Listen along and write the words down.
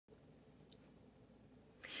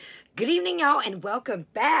Good evening, y'all, and welcome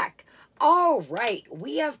back. All right,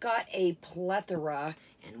 we have got a plethora,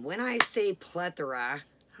 and when I say plethora,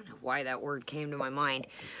 I don't know why that word came to my mind.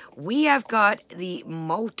 We have got the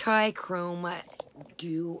Multichrome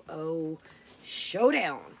Duo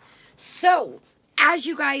Showdown. So, as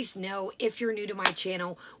you guys know, if you're new to my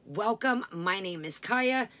channel, welcome. My name is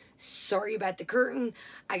Kaya. Sorry about the curtain.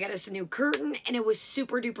 I got us a new curtain, and it was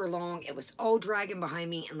super duper long. It was all dragging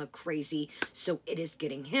behind me and looked crazy, so it is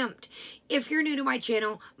getting hemmed. If you're new to my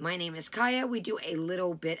channel, my name is Kaya. We do a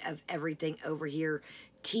little bit of everything over here.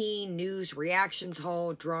 Teen, news, reactions,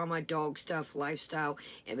 haul, drama, dog stuff, lifestyle,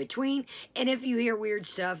 in between. And if you hear weird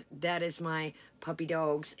stuff, that is my puppy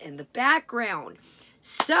dogs in the background.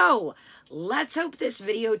 So, let's hope this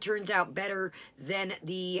video turns out better than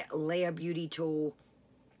the Leia Beauty Tool.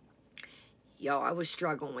 Yo, I was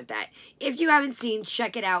struggling with that. If you haven't seen,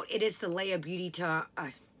 check it out. It is the Leia Beauty Tool,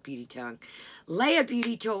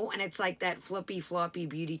 and it's like that flippy floppy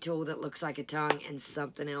beauty tool that looks like a tongue and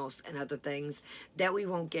something else and other things that we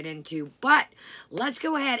won't get into. But let's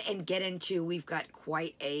go ahead and get into, we've got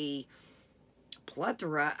quite a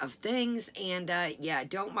plethora of things, and yeah,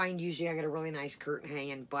 don't mind, usually I got a really nice curtain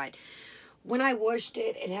hanging, but when I washed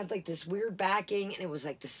it, it had like this weird backing, and it was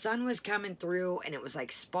like the sun was coming through, and it was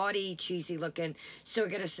like spotty, cheesy looking, so I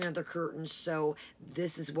got us another curtain. So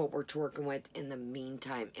this is what we're working with in the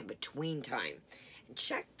meantime, in between time. And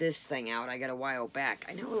check this thing out I got a while back.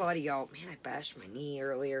 I know a lot of y'all, man, I bashed my knee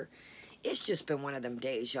earlier. It's just been one of them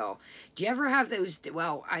days, y'all. Do you ever have those,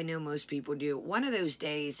 well, I know most people do, one of those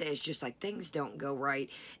days it's just like things don't go right.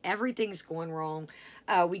 Everything's going wrong.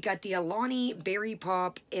 We got the Alani Berry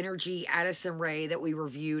Pop Energy Addison Ray that we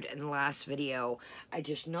reviewed in the last video. I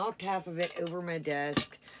just knocked half of it over my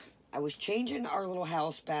desk. I was changing our little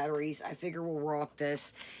house batteries. I figure we'll rock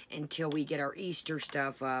this until we get our Easter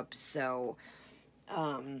stuff up. So,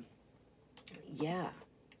 yeah.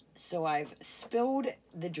 So I've spilled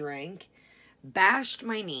the drink, bashed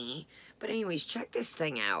my knee, but anyways, check this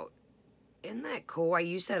thing out. Isn't that cool? I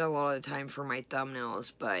use that a lot of the time for my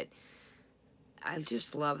thumbnails, but I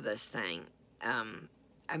just love this thing.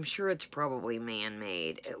 I'm sure it's probably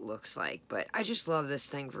man-made, it looks like, but I just love this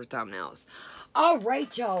thing for thumbnails. All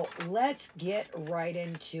right, y'all, let's get right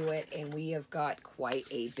into it, and we have got quite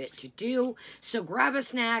a bit to do. So grab a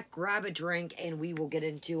snack, grab a drink, and we will get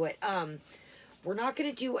into it. We're not going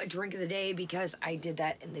to do a drink of the day because I did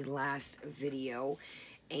that in the last video.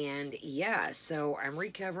 And yeah, so I'm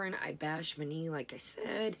recovering. I bashed my knee, like I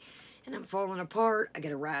said, and I'm falling apart. I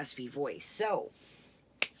got a raspy voice. So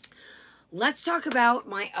let's talk about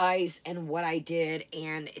my eyes and what I did.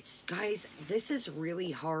 And it's, guys, this is really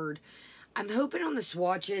hard. I'm hoping on the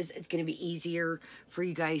swatches it's going to be easier for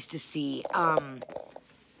you guys to see.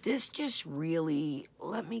 This just really,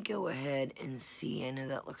 let me go ahead and see. I know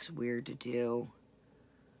that looks weird to do.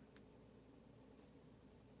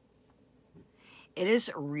 It is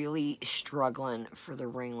really struggling for the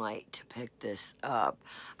ring light to pick this up.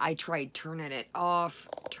 I tried turning it off,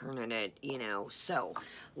 turning it, you know. So,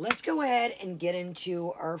 let's go ahead and get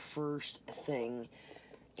into our first thing.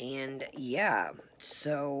 And yeah,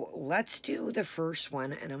 so let's do the first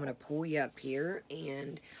one. And I'm going to pull you up here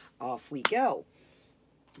and off we go.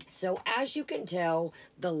 So, as you can tell,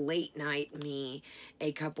 the late night me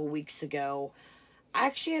a couple weeks ago, I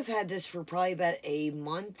actually have had this for probably about a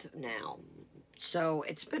month now. So,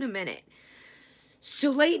 it's been a minute.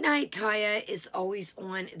 So, late night Kaya is always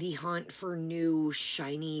on the hunt for new,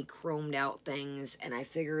 shiny, chromed out things. And I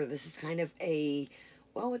figure this is kind of a,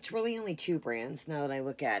 well, it's really only two brands now that I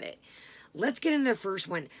look at it. Let's get into the first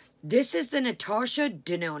one. This is the NATASHA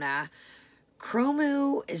DENONA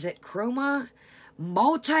Chroma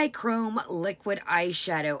Multichrome Liquid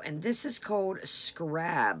Eyeshadow, and this is called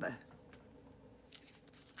Scrab.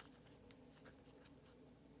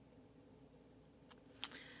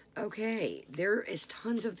 Okay, there is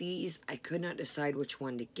tons of these. I could not decide which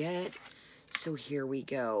one to get, so here we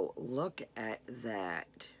go. Look at that.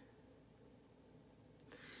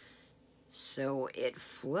 So it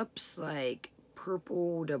flips like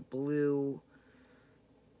purple to blue.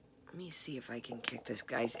 Let me see if I can kick this,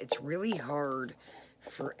 guys. It's really hard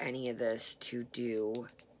for any of this to do.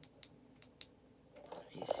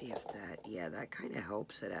 Let me see if that, yeah, that kind of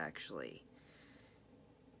helps it, actually.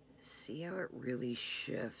 See how it really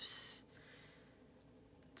shifts?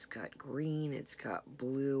 It's got green, it's got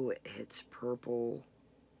blue, it hits purple.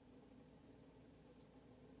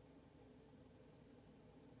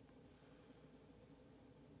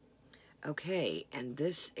 Okay, and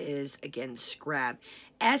this is, again, Scrab.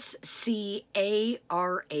 S-C-A-R-A-B.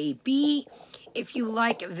 If you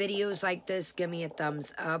like videos like this, give me a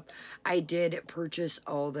thumbs up. I did purchase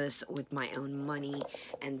all this with my own money,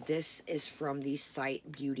 and this is from the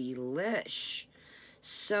site Beautylish.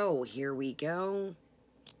 So, here we go.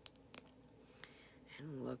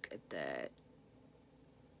 And look at that.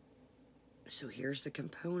 So, here's the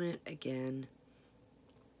component again.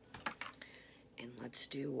 And let's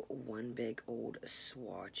do one big old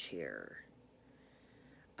swatch here.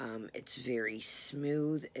 It's very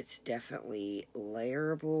smooth. It's definitely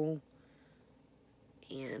layerable.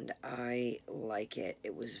 And I like it.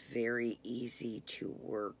 It was very easy to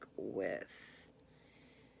work with.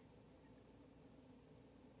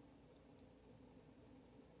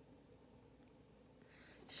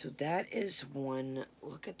 So that is one.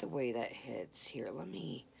 Look at the way that hits. Here, let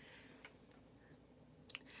me...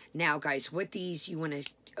 Now, guys, with these, you want to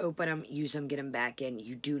open them, use them, get them back in.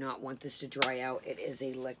 You do not want this to dry out. It is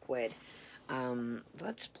a liquid.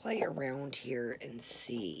 Let's play around here and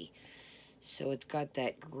see. So it's got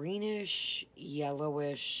that greenish,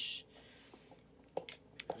 yellowish.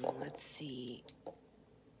 Let's see.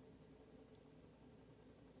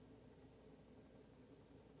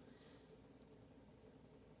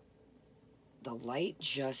 The light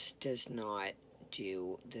just does not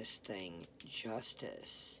do this thing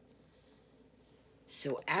justice.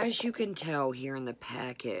 So as you can tell here in the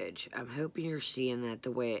package, I'm hoping you're seeing that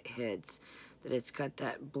the way it hits, that it's got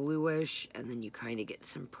that bluish and then you kind of get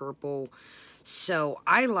some purple. So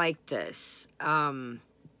I like this. Again,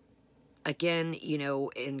 you know,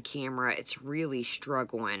 in camera, it's really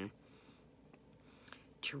struggling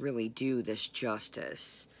to really do this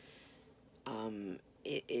justice.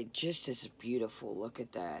 It just is beautiful. Look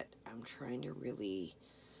at that. I'm trying to really...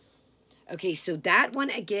 Okay, so that one,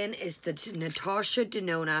 again, is the NATASHA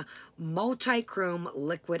DENONA Multichrome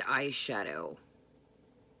Liquid Eyeshadow.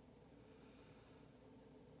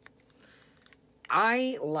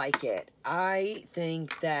 I like it. I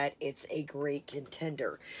think that it's a great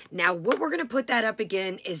contender. Now, what we're going to put that up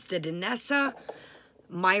again is the DANESSA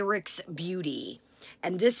MYRICKS Beauty.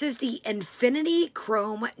 And this is the Infinity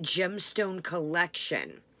Chrome Gemstone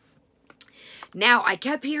Collection. Now, I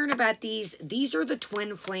kept hearing about these. These are the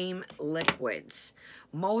Twin Flame liquids.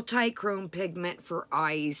 Multi-chrome pigment for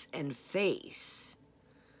eyes and face.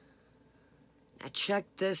 Now, check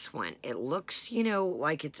this one. It looks, you know,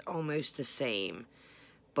 like it's almost the same.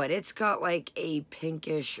 But it's got like a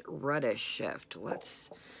pinkish, reddish shift.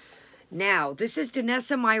 Now, this is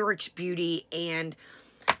DANESSA MYRICKS Beauty. And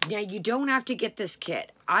now, you don't have to get this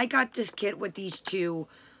kit. I got this kit with these two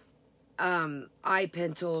eye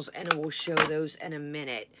pencils, and I will show those in a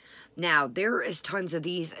minute. Now, there is tons of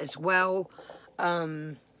these as well.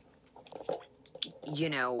 You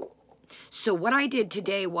know, so what I did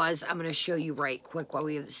today was, I'm going to show you right quick while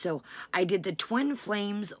we have, so I did the Twin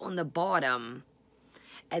Flames on the bottom,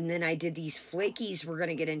 and then I did these flakies we're going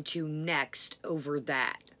to get into next over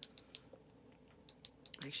that.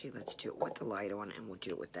 Actually, let's do it with the light on, and we'll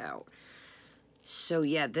do it without. So,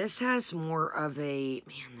 yeah, this has more of a...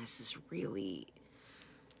 Man, this is really...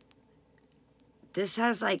 This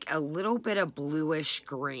has, like, a little bit of bluish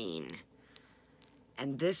green.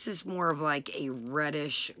 And this is more of, like, a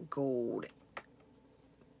reddish gold.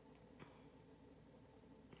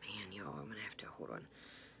 Man, y'all, I'm going to have to... Hold on.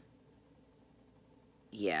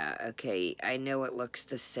 Yeah, okay. I know it looks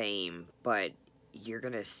the same, but you're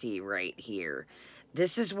going to see right here.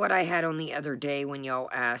 This is what I had on the other day when y'all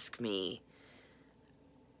asked me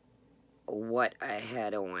what I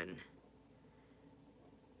had on.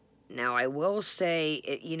 Now, I will say,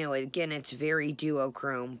 it, you know, again, it's very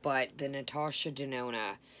duochrome, but the NATASHA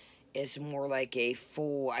DENONA is more like a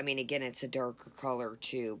full, I mean, again, it's a darker color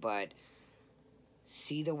too, but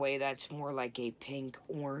see the way that's more like a pink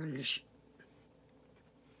orange.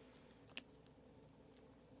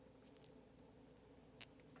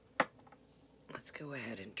 Let's go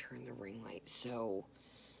ahead and turn the ring light. So,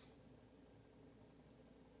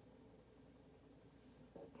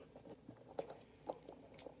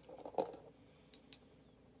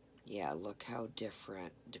 yeah, look how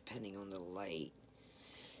different depending on the light.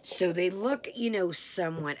 So they look, you know,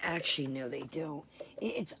 somewhat. Actually, no, they don't.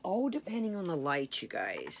 It's all depending on the light, you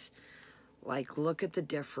guys. Like, look at the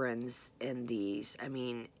difference in these. I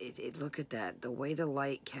mean, look at that. The way the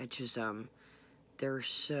light catches them, they're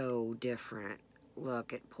so different.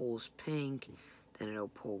 Look, it pulls pink, then it'll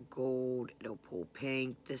pull gold, it'll pull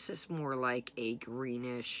pink. This is more like a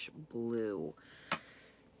greenish blue.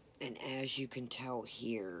 And as you can tell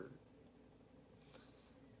here,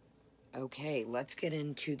 okay, let's get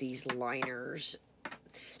into these liners.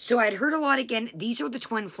 So I'd heard a lot again. These are the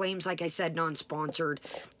Twin Flames, like I said, non-sponsored.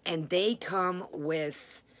 And they come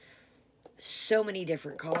with so many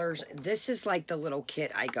different colors. This is like the little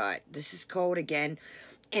kit I got. This is called, again,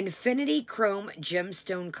 Infinity Chrome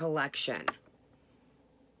Gemstone Collection.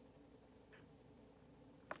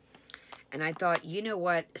 And I thought, you know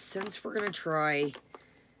what? Since we're going to try,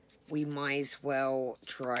 we might as well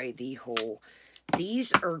try the whole.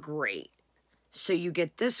 These are great. So you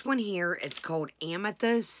get this one here. It's called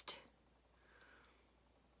Amethyst.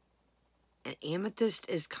 And amethyst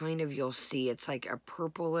is kind of, you'll see, it's like a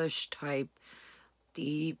purplish type.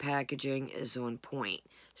 The packaging is on point.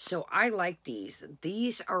 So I like these.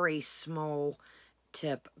 These are a small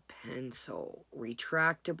tip pencil.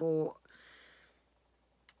 Retractable.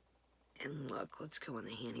 And look, let's go in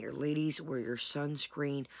the hand here. Ladies, wear your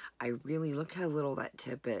sunscreen. I really, look how little that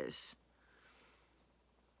tip is.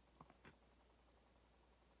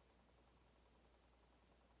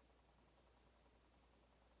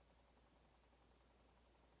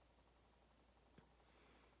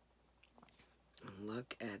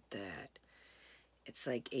 Look at that. It's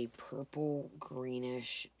like a purple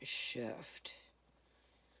greenish shift.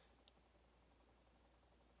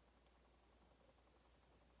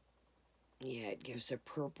 Yeah, it gives a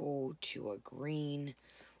purple to a green.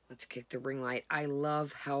 Let's kick the ring light. I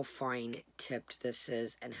love how fine tipped this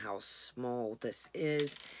is and how small this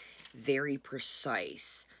is. Very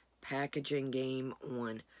precise. Packaging game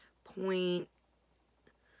on point.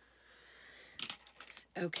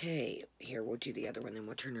 Okay, here, we'll do the other one, then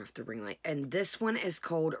we'll turn off the ring light. And this one is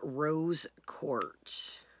called Rose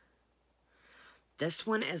Quartz. This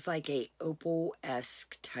one is like a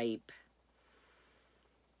opal-esque type.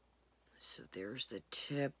 So there's the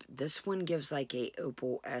tip. This one gives like a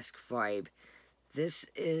opal-esque vibe. This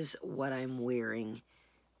is what I'm wearing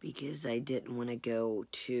because I didn't want to go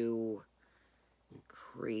too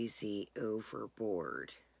crazy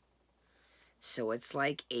overboard. So it's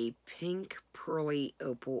like a pink, pearly,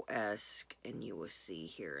 opal-esque, and you will see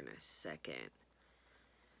here in a second.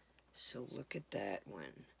 So look at that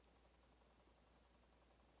one.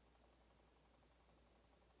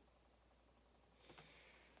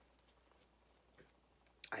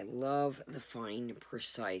 I love the fine,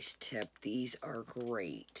 precise tip. These are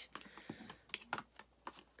great.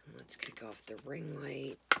 Let's kick off the ring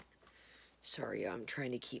light. Sorry, I'm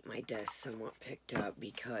trying to keep my desk somewhat picked up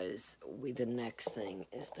because the next thing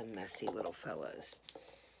is the messy little fellas.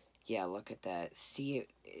 Yeah, look at that. See,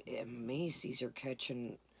 I'm amazed these are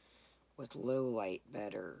catching with low light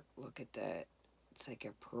better. Look at that. It's like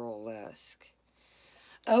a pearl-esque.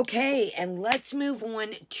 Okay, and let's move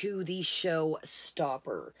on to the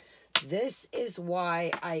Showstopper. This is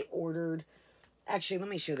why I ordered... Actually, let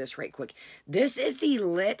me show this right quick. This is the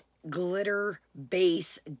Lit Glitter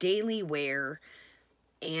Base Daily Wear.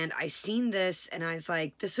 And I seen this, and I was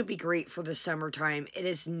like, this would be great for the summertime. It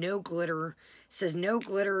is no glitter. It says no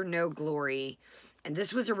glitter, no glory. And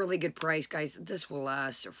this was a really good price, guys. This will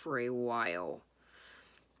last for a while.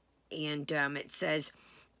 And it says...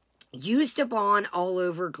 Used up on all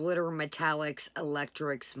over glitter metallics,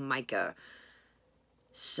 electrics, mica.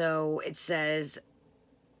 So it says,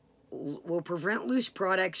 will prevent loose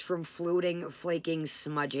products from floating, flaking,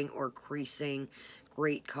 smudging, or creasing.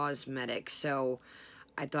 Great cosmetics. So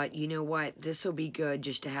I thought, you know what? This will be good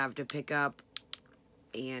just to have to pick up.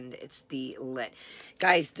 And it's the Lit.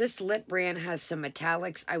 Guys, this Lit brand has some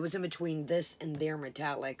metallics. I was in between this and their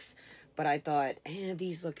metallics. But I thought,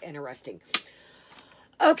 these look interesting.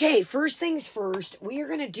 Okay, first things first, we are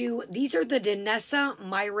going to do, these are the DANESSA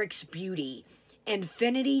MYRICKS Beauty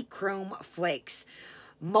Infinity Chrome Flakes.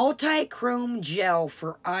 Multichrome gel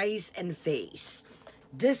for eyes and face.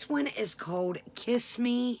 This one is called Kiss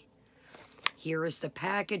Me. Here is the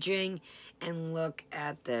packaging, and look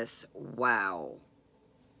at this. Wow.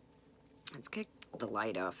 Let's kick the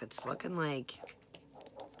light off. It's looking like,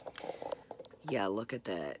 yeah, look at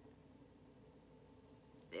that.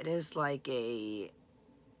 It is like a...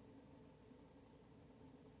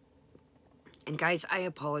 And guys, I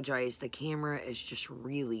apologize. The camera is just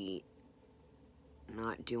really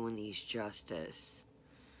not doing these justice.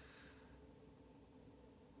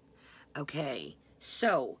 Okay,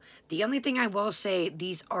 so the only thing I will say,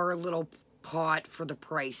 these are a little pot for the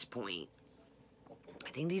price point.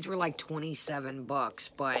 I think these were like 27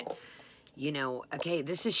 bucks, but you know, okay,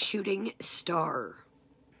 this is Shooting Star.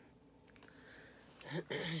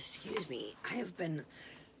 Excuse me. I have been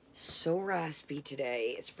so raspy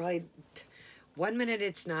today. It's probably... 1 minute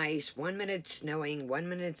it's nice, 1 minute it's snowing, 1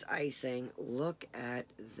 minute it's icing. Look at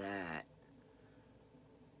that.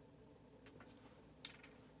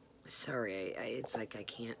 Sorry, it's like I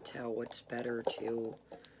can't tell what's better to...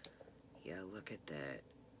 Yeah, look at that.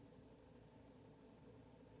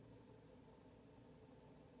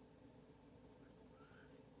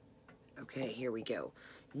 Okay, here we go.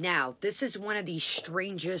 Now, this is one of the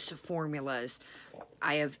strangest formulas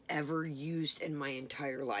I have ever used in my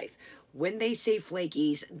entire life. When they say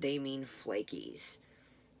flakies, they mean flakies.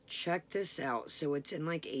 Check this out. So it's in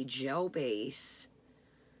like a gel base.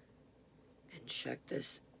 And check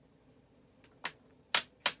this.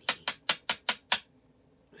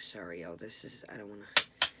 Sorry, y'all. This is, I don't want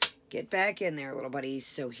to get back in there, little buddies.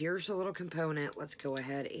 So here's a little component. Let's go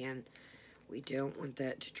ahead and we don't want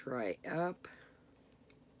that to dry up.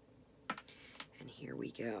 And here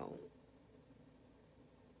we go.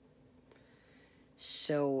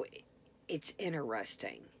 So it's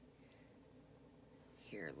interesting.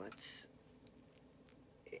 Here,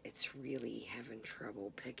 it's really having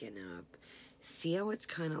trouble picking up. See how it's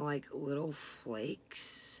kind of like little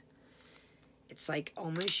flakes? It's like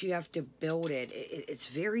almost you have to build it. It's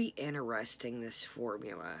very interesting, this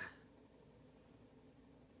formula.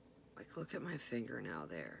 Like, look at my fingernail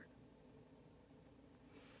there.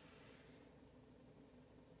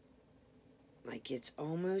 Like, it's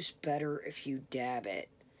almost better if you dab it.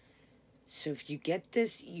 So if you get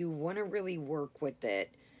this, you want to really work with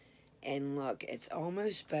it. And look, it's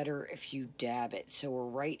almost better if you dab it. So we're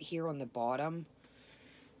right here on the bottom.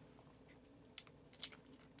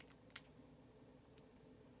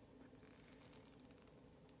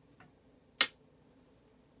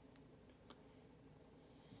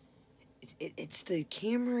 It's the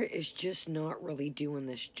camera is just not really doing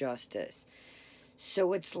this justice.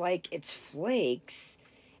 So it's like it's flakes,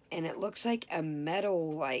 and it looks like a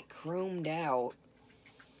metal, like chromed out.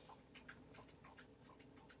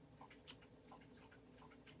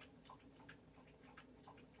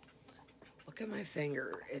 Look at my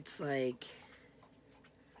finger. It's like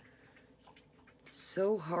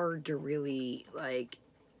so hard to really like.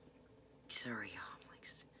 Sorry, y'all. Like,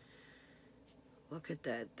 look at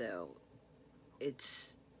that though.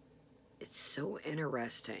 It's so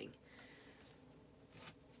interesting.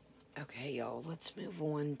 Okay, y'all, let's move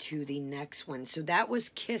on to the next one. So that was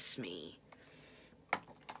Kiss Me.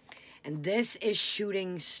 And this is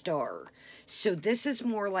Shooting Star. So this is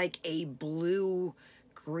more like a blue,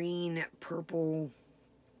 green, purple,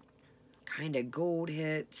 kind of gold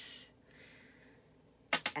hits.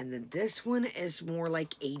 And then this one is more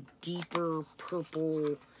like a deeper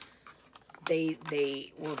purple.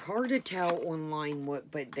 They were hard to tell online,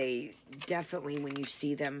 but they definitely, when you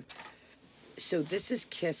see them. So this is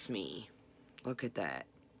Kiss Me. Look at that.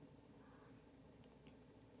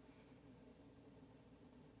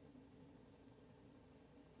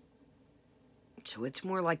 So it's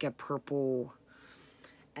more like a purple.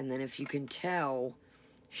 And then if you can tell,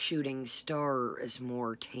 Shooting Star is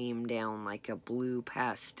more tamed down, like a blue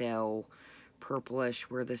pastel, purplish,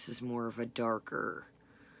 where this is more of a darker.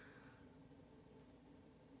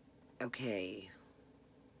 Okay.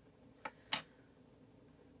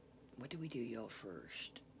 What did we do, y'all,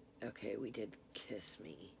 first? Okay, we did Kiss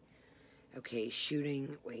Me. Okay,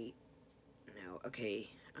 Shooting... Wait. No. Okay,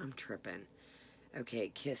 I'm tripping. Okay,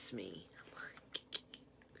 Kiss Me.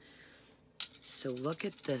 So look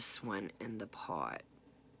at this one in the pot.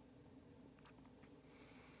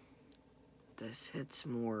 This hits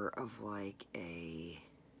more of like a...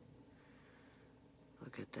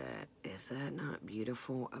 Look at that. Is that not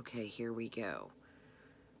beautiful? Okay, here we go.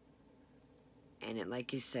 And it,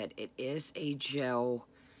 like I said, it is a gel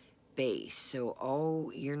base.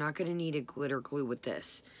 So, you're not going to need a glitter glue with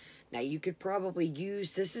this. Now, you could probably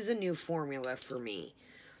use, this is a new formula for me.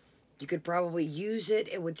 You could probably use it,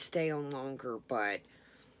 it would stay on longer, but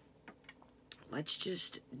let's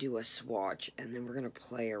just do a swatch, and then we're going to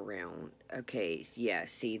play around. Okay, yeah,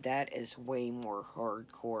 see, that is way more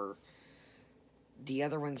hardcore. The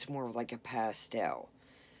other one's more of like a pastel.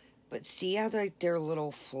 But see how like there are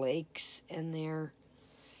little flakes in there?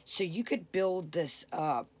 So you could build this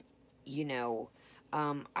up, you know.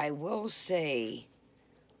 I will say,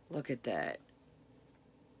 look at that.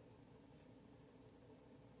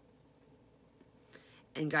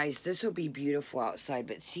 And guys, this will be beautiful outside,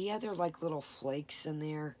 but see how there are like little flakes in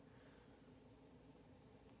there?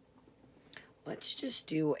 Let's just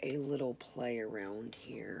do a little play around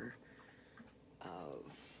here of...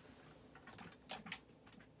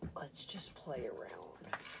 Let's just play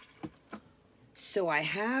around. So I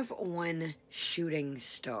have one Shooting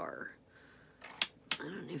Star. I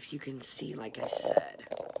don't know if you can see, like I said.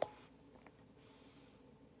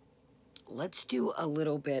 Let's do a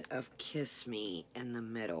little bit of Kiss Me in the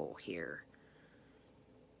middle here.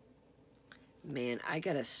 Man, I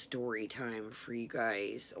got a story time for you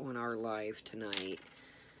guys on our live tonight.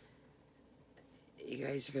 You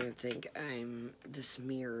guys are going to think this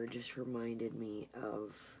mirror just reminded me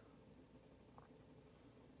of,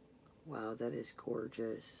 wow, that is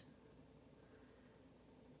gorgeous.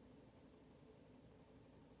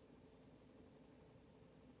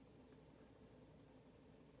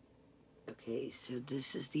 Okay, so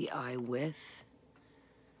this is the eye width.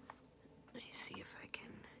 Let me see if I can.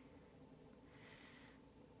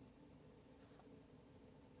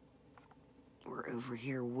 We're over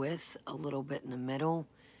here with a little bit in the middle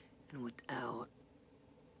and without.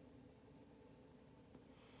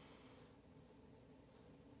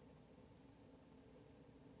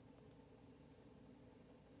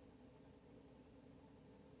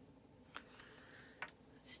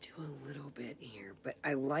 Let's do a little bit here, but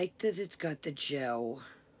I like that it's got the gel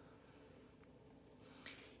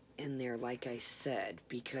in there, like I said,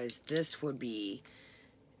 because this would be,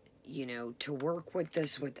 you know, to work with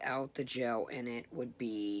this without the gel in it would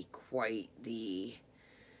be quite the,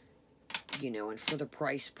 you know, and for the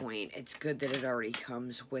price point, it's good that it already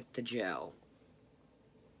comes with the gel.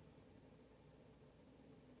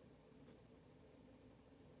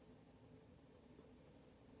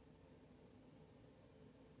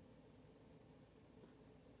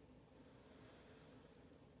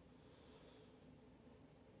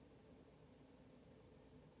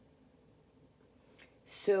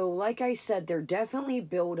 So, like I said, they're definitely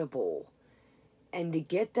buildable. And to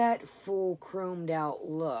get that full chromed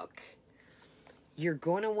out look, you're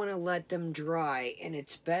going to want to let them dry. And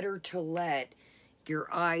it's better to let your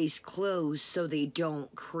eyes close so they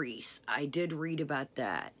don't crease. I did read about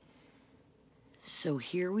that. So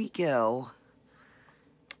here we go.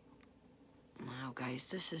 Wow, guys,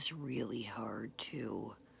 this is really hard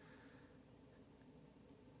too.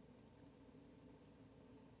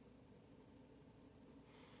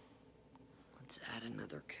 Let's add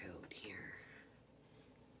another coat here.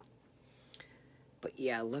 But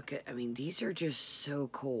yeah, look at, I mean, these are just so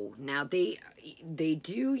cool. Now, they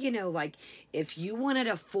do, you know, like, if you wanted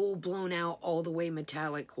a full blown out, all the way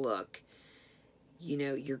metallic look, you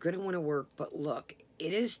know, you're going to want to work, but look,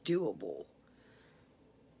 it is doable.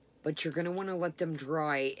 But you're going to want to let them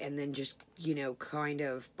dry and then just, you know, kind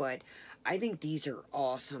of, but I think these are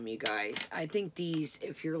awesome, you guys. I think these,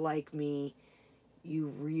 if you're like me,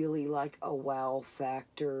 you really like a wow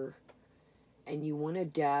factor and you want to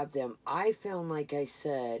dab them. I found, like I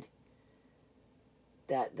said,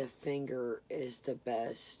 that the finger is the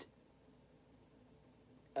best.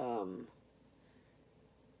 The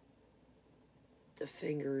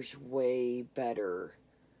finger's way better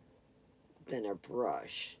than a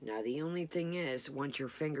brush. Now, the only thing is, once your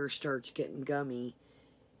finger starts getting gummy,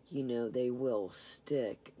 you know, they will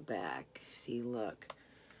stick back. See, look.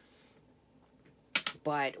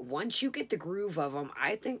 But once you get the groove of them,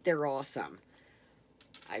 I think they're awesome.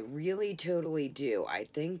 I really totally do. I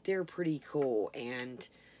think they're pretty cool. And,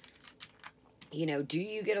 you know, do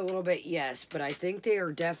you get a little bit? Yes. But I think they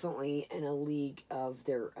are definitely in a league of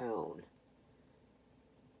their own.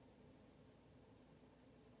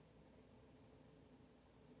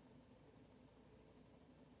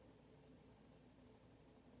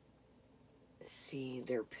 See,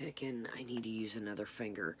 they're picking. I need to use another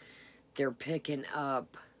finger. They're picking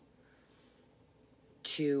up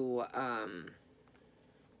to,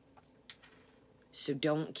 so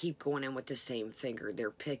don't keep going in with the same finger.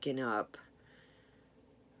 They're picking up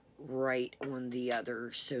right on the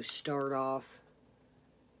other. So start off,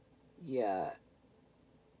 yeah.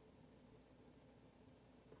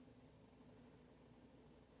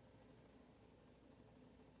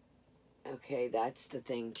 Okay, that's the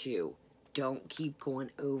thing too. Don't keep going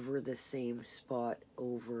over the same spot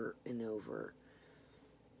over and over.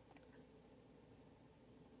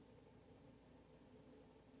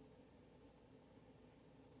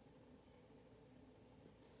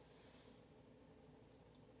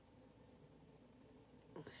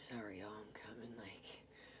 Sorry, y'all, I'm coming like,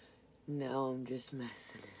 no, I'm just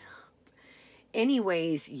messing it up.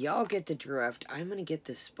 Anyways, y'all get the drift. I'm going to get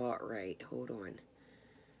this spot right. Hold on.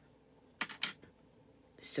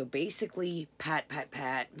 So basically, pat, pat,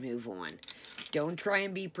 pat, move on. Don't try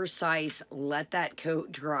and be precise. Let that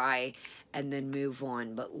coat dry and then move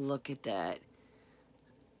on. But look at that.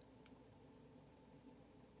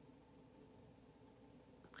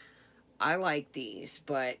 I like these,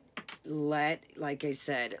 but like I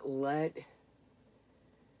said,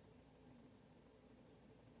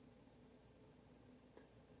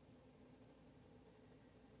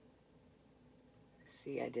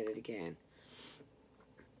 see, I did it again.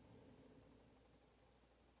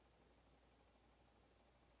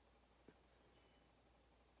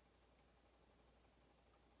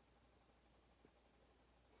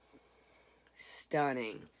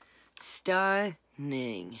 stunning.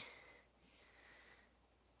 Stunning.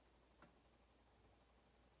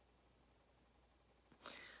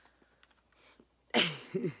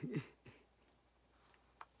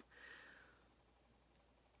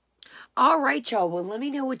 All right, y'all. Well, let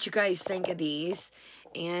me know what you guys think of these.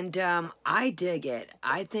 And I dig it.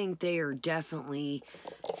 I think they are definitely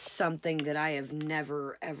something that I have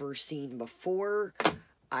never, ever seen before.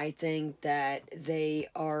 I think that they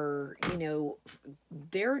are, you know,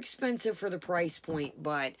 they're expensive for the price point,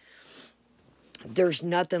 but there's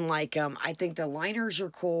nothing like them. I think the liners are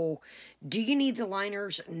cool. Do you need the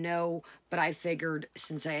liners? No, but I figured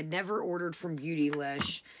since I had never ordered from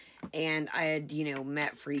Beautylish and I had, you know,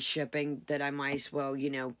 met free shipping, that I might as well, you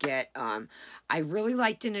know, get, I really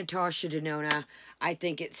like the Natasha Denona. I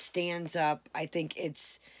think it stands up. I think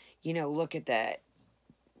it's, you know, look at that.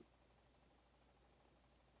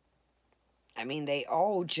 I mean, they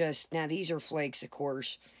all just, now these are flakes, of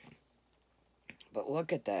course, but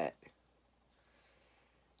look at that.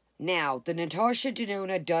 Now, the Natasha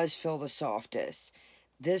Denona does feel the softest.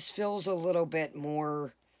 This feels a little bit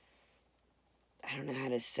more, I don't know how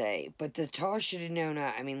to say, but the Natasha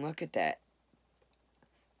Denona, I mean, look at that.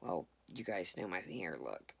 Well, you guys know my hair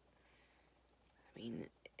look. I mean,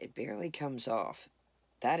 it barely comes off.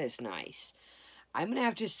 That is nice. I'm going to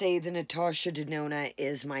have to say the Natasha Denona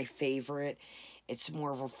is my favorite. It's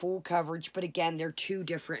more of a full coverage, but again, they're two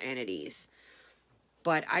different entities.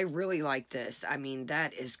 But I really like this. I mean,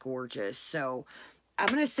 that is gorgeous. So, I'm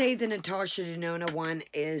going to say the Natasha Denona one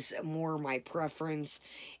is more my preference.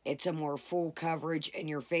 It's a more full coverage in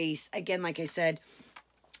your face. Again, like I said,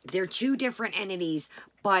 they're two different entities,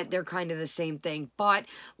 but they're kind of the same thing. But,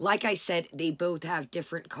 like I said, they both have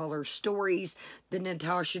different color stories. The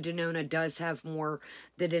Natasha Denona does have more.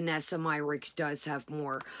 The DANESSA MYRICKS does have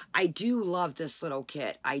more. I do love this little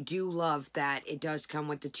kit. I do love that it does come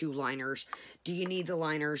with the two liners. Do you need the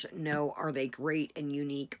liners? No. Are they great and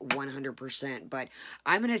unique? 100%. But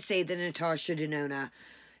I'm going to say the Natasha Denona,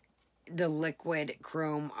 the liquid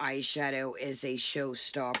chrome eyeshadow, is a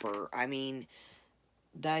showstopper. I mean,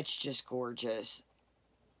 that's just gorgeous.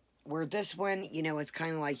 Where this one, you know, it's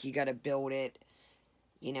kind of like you got to build it.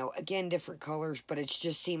 You know, again, different colors, but it's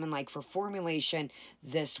just seeming like for formulation,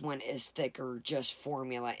 this one is thicker, just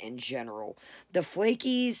formula in general. The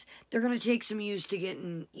flakies, they're going to take some use to get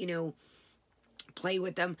in, you know, play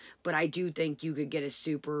with them, but I do think you could get a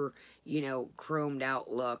super, you know, chromed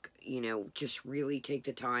out look, you know, just really take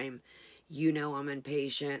the time. You know I'm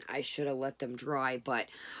impatient. I should have let them dry, but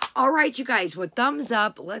all right, you guys, with thumbs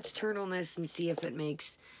up, let's turn on this and see if it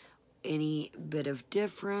makes any bit of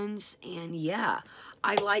difference. And yeah,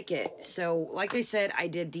 I like it. So, like I said, I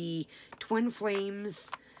did the Twin Flames,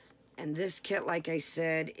 and this kit, like I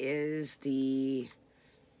said, is the,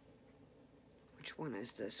 which one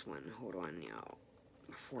is this one? Hold on, y'all,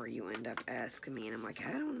 before you end up asking me, and I'm like,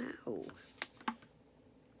 I don't know.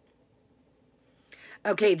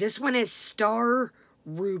 Okay, this one is Star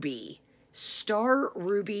Ruby. Star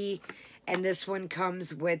Ruby, and this one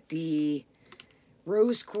comes with the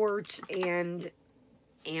Rose Quartz and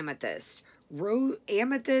Amethyst.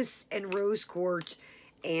 Amethyst and Rose Quartz,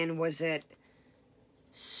 and was it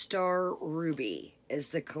Star Ruby is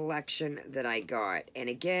the collection that I got. And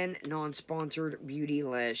again, non-sponsored,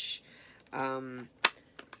 Beautylish.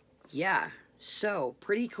 Yeah, so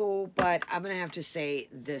pretty cool, but I'm going to have to say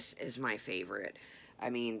this is my favorite. I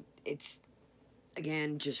mean, it's,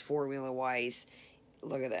 again, just formula-wise,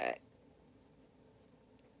 look at that.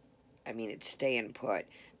 I mean, it's staying put.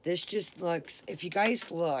 This just looks, if you guys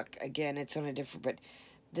look, again, it's on a different, but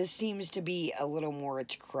this seems to be a little more,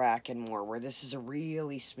 it's cracking more, where this is a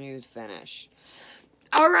really smooth finish.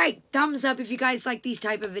 All right, thumbs up if you guys like these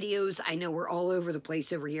type of videos. I know we're all over the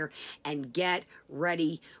place over here. And get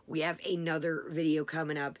ready. We have another video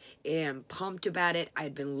coming up. And I'm pumped about it.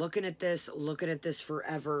 I've been looking at this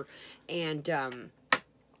forever. And,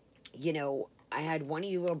 you know, I had one of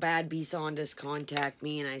you little bad bisondas contact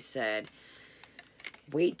me. And I said,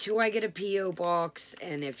 wait till I get a P.O. box.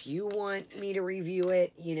 And if you want me to review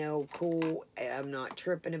it, you know, cool. I'm not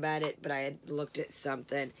tripping about it. But I had looked at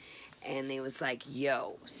something. And they was like,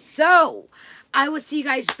 yo. So, I will see you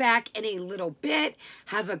guys back in a little bit.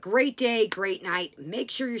 Have a great day, great night. Make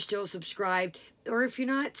sure you're still subscribed. Or if you're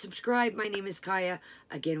not, subscribe. My name is Kaya.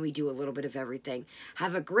 Again, we do a little bit of everything.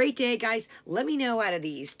 Have a great day, guys. Let me know out of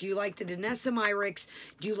these. Do you like the DANESSA MYRICKS?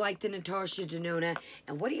 Do you like the Natasha Denona?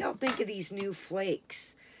 And what do y'all think of these new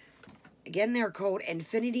flakes? Again, they're called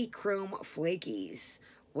Infinity Chrome Flakies.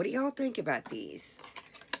 What do y'all think about these?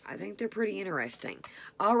 I think they're pretty interesting.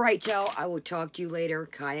 All right, y'all. I will talk to you later.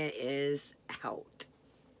 Kaya is out.